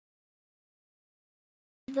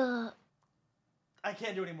I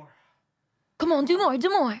can't do anymore. Come on, do more, do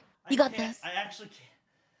more. You got can't. this. I actually can't.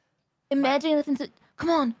 Imagine this into... Come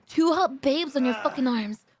on, 2 hot babes on your fucking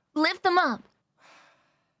arms. Lift them up.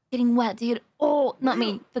 Getting wet, dude. Oh, not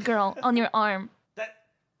me, the girl on your arm.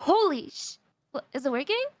 Holy sh... What, is it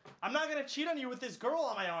working? I'm not gonna cheat on you with this girl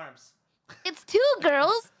on my arms. It's 2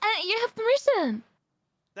 girls, and you have permission.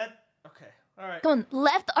 Okay, alright. Come on,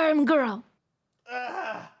 left arm girl.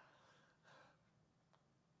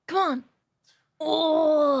 Come on.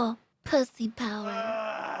 Oh, pussy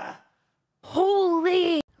power.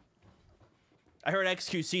 Holy. I heard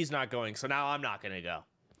XQC's not going, so now I'm not gonna go.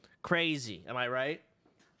 Crazy, am I right?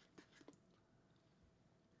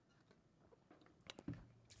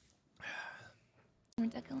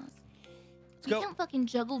 Ridiculous. You can't fucking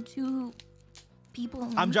juggle 2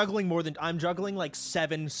 people. I'm juggling like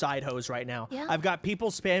 7 side hoes right now. Yeah? I've got people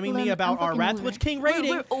spamming me about our Wrathwitch King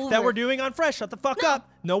rating we're that we're doing on Fresh. Shut the fuck up.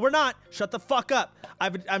 No, we're not. Shut the fuck up.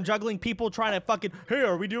 I'm juggling people trying to fucking, hey,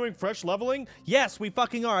 are we doing Fresh leveling? Yes, we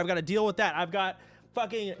fucking are. I've got to deal with that. I've got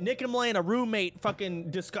fucking Nick and Malay, a roommate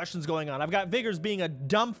fucking discussions going on. I've got Vigors being a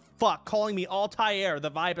dumb fuck, calling me Altair, the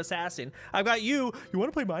vibe assassin. I've got you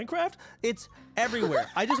want to play Minecraft? It's everywhere.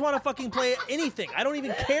 I just want to fucking play anything. I don't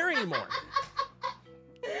even care anymore.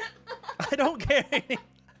 I don't care anymore.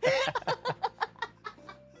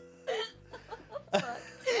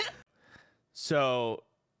 So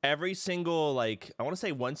every single, like, I want to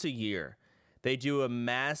say once a year, they do a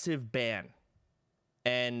massive ban.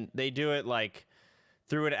 And they do it like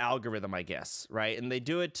through an algorithm, I guess, right? And they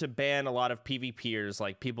do it to ban a lot of PvPers,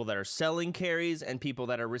 like people that are selling carries and people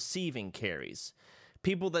that are receiving carries.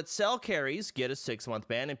 People that sell carries get a 6-month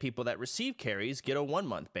ban, and people that receive carries get a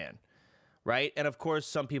 1-month ban, right? And of course,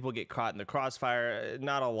 some people get caught in the crossfire.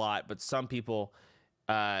 Not a lot, but some people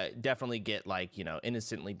definitely get, like, you know,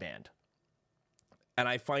 innocently banned. And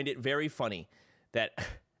I find it very funny that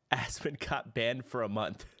Aspen got banned for a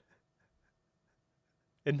month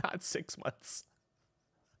and not 6 months.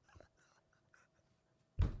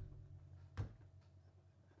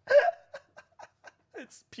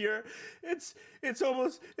 It's pure. It's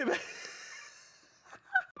almost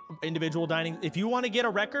individual dining. If you want to get a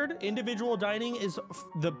record, individual dining is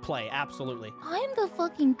the play. Absolutely. I'm the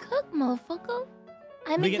fucking cook, motherfucker.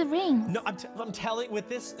 I make the rings. No, I'm telling, with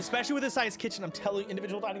this, especially with this size kitchen, I'm telling you,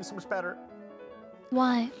 individual dining is so much better.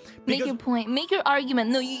 Why? Make your point. Make your argument.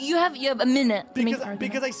 No, you have a minute to make your argument.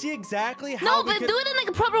 Because I see exactly how. No, but do it in like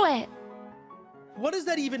a proper way. What does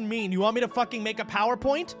that even mean? You want me to fucking make a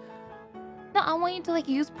PowerPoint? No, I want you to like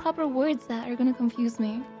use proper words that are gonna confuse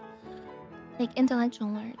me. Like intellectual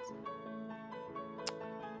words.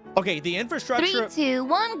 Okay, the infrastructure. 3, 2,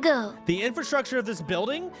 1, go. The infrastructure of this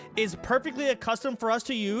building is perfectly accustomed for us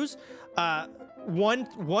to use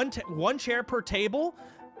one chair per table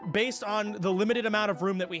based on the limited amount of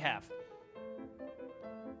room that we have.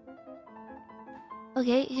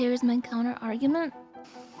 Okay, here's my counter argument.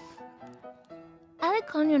 I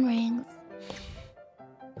like onion rings.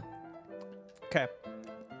 Okay.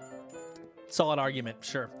 Solid argument,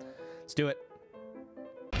 sure. Let's do it.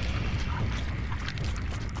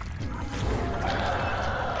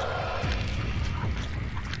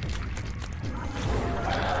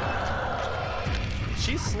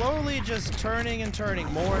 She's slowly just turning and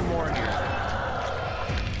turning more and more here.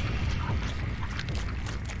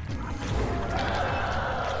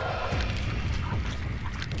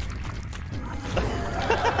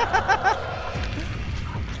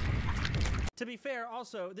 To be fair,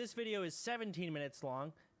 also, this video is 17 minutes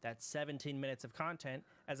long. That's 17 minutes of content,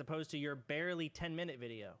 as opposed to your barely 10-minute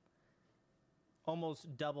video.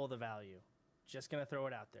 Almost double the value. Just gonna throw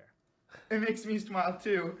it out there. It makes me smile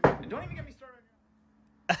too. And don't even get me started.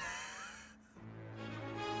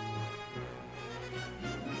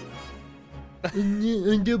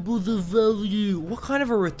 And double the value. What kind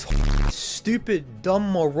of a stupid,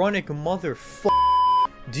 dumb, moronic motherfucker?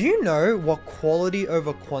 Do you know what quality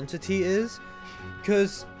over quantity is?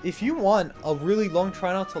 Because if you want a really long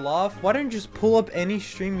try not to laugh, why don't you just pull up any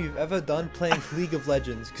stream you've ever done playing League of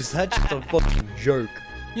Legends? Because that's just a fucking joke.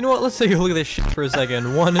 You know what? Let's take a look at this shit for a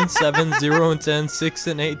second. 1 and 7, 0 and 10, 6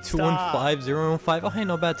 and 8, 2 and 5, 0 and 5. Oh, hey,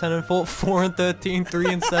 not bad. 10 and 4, 4 and 13,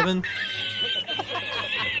 3 and 7.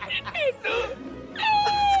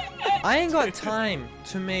 I ain't got time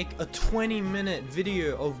to make a 20-minute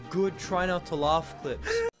video of good try not to laugh clips.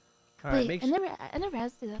 Wait, I never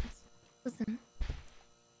asked you this. Listen,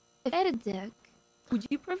 if I had a dick, would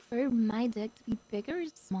you prefer my dick to be bigger or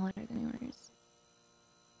smaller than yours?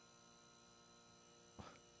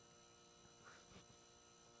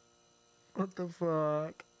 What the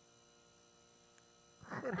fuck?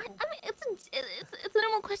 I mean, it's an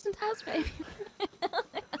normal question to ask, baby.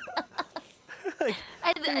 Like,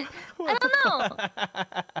 I don't know.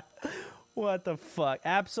 what the fuck?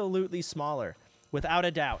 Absolutely smaller, without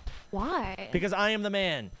a doubt. Why? Because I am the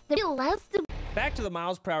man. Maybe less to... Back to the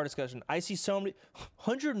miles per hour discussion. I see so many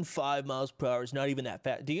 105 miles per hour is not even that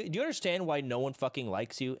fast. Do you understand why no one fucking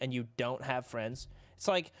likes you and you don't have friends? It's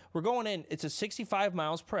like we're going in, it's a 65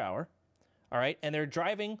 miles per hour, all right, and they're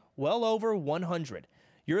driving well over 100.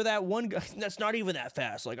 You're that one guy that's not even that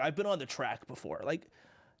fast. Like, I've been on the track before. Like,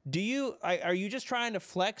 are you just trying to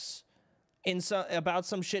flex about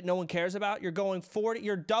some shit no one cares about? You're going 40,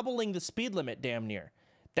 you're doubling the speed limit damn near.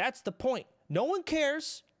 That's the point. No one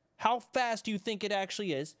cares how fast you think it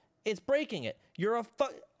actually is. It's breaking it. You're a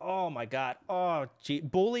oh my God. Oh, gee.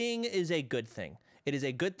 Bullying is a good thing. It is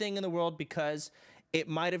a good thing in the world because it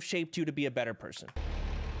might have shaped you to be a better person.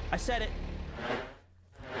 I said it.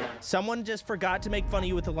 Someone just forgot to make fun of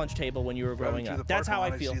you at the lunch table when you were growing up. That's how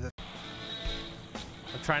I feel. I'm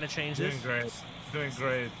trying to change this. Doing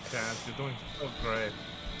great, Chance. You're doing so great.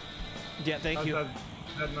 Yeah, thank you.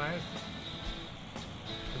 That nice?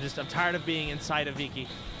 I'm tired of being inside of Viki.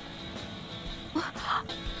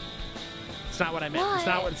 It's not what I meant.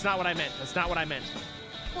 It's not what I meant. That's not what I meant.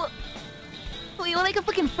 What? You want like a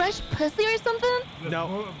fucking fresh pussy or something?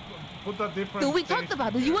 No. Put that different. Dude, we talked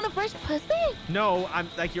about this. You want a fresh pussy? No, I'm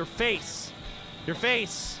like your face. Your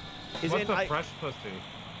face is What's in. a fresh pussy?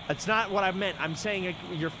 It's not what I meant. I'm saying like,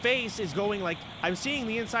 your face is going like I'm seeing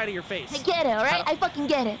the inside of your face. I get it, all right? I fucking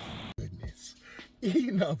get it. Goodness.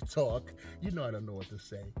 Enough talk. You know I don't know what to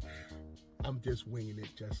say. I'm just winging it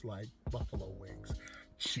just like buffalo wings.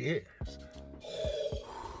 Cheers.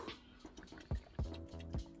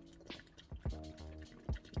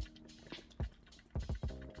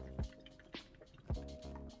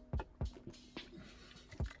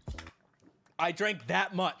 I drank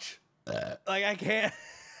that much. Like I can't.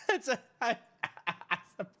 I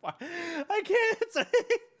can't.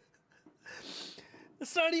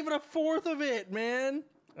 It's not even a fourth of it, man.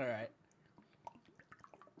 All right.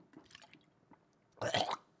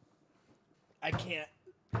 I can't.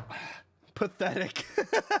 Pathetic.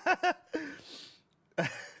 I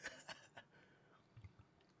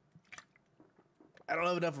don't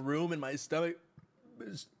have enough room in my stomach.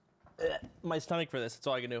 My stomach for this. That's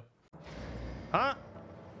all I can do. Huh?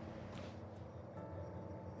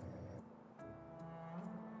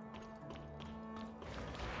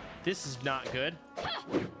 This is not good.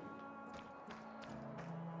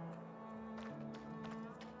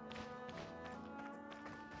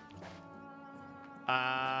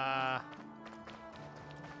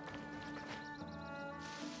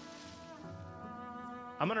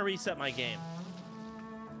 I'm gonna reset my game.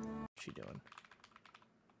 What's she doing?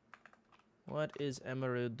 What is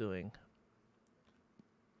Emerald doing?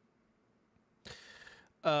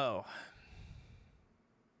 Oh.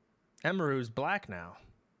 Emeru's black now.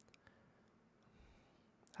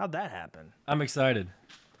 How'd that happen? I'm excited.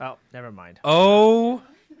 Oh, never mind. Oh,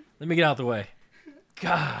 let me get out the way.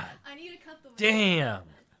 God. I need to cut the damn.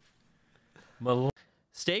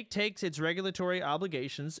 Stake takes its regulatory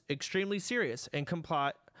obligations extremely serious and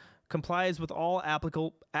complies with all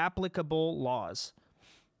applicable laws.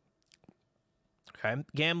 Okay.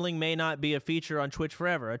 Gambling may not be a feature on Twitch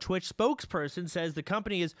forever. A Twitch spokesperson says the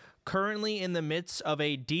company is currently in the midst of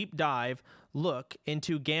a deep dive look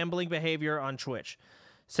into gambling behavior on Twitch.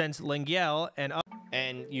 Since Lingiel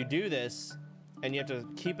and you do this, and you have to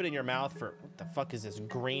keep it in your mouth for, what the fuck is this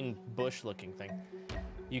green bush looking thing?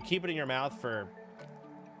 You keep it in your mouth for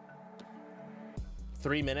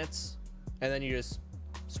 3 minutes, and then you just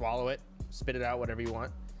swallow it, spit it out, whatever you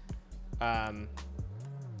want. I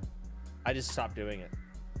just stopped doing it.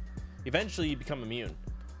 Eventually, you become immune.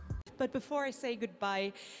 But before I say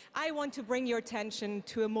goodbye, I want to bring your attention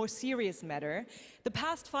to a more serious matter. The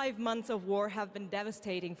past 5 months of war have been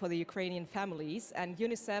devastating for the Ukrainian families, and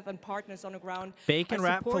UNICEF and partners on the ground Bacon are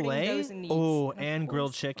wrap supporting fillet? those in need. Oh, and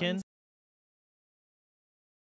grilled chicken.